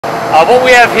What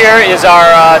we have here is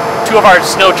our two of our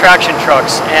snow traction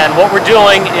trucks, and what we're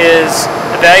doing is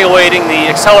evaluating the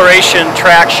acceleration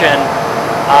traction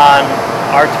on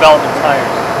our development tires.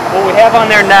 What we have on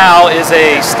there now is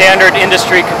a standard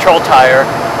industry control tire,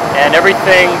 and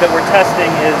everything that we're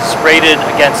testing is rated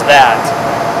against that.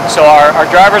 So our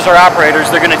drivers or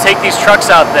operators, they're going to take these trucks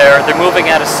out there, they're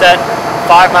moving at a set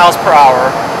 5 miles per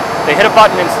hour, they hit a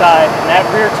button inside, and that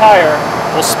rear tire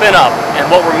will spin up, and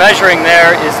what we're measuring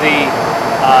there is the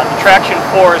traction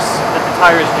force that the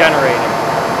tire is generating.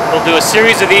 We'll do a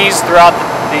series of these throughout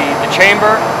the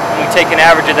chamber, and we take an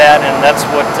average of that, and that's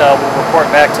what we'll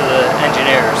report back to the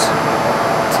engineers.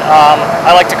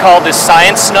 I like to call this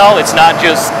science snow. It's not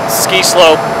just ski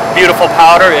slope, beautiful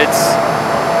powder. It's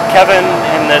Kevin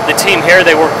and the team here,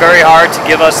 they work very hard to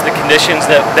give us the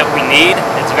conditions that we need.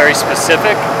 It's very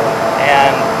specific,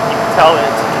 and you can tell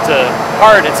it's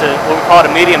what we call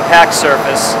it a medium packed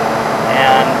surface,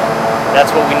 and that's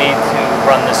what we need to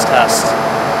run this test.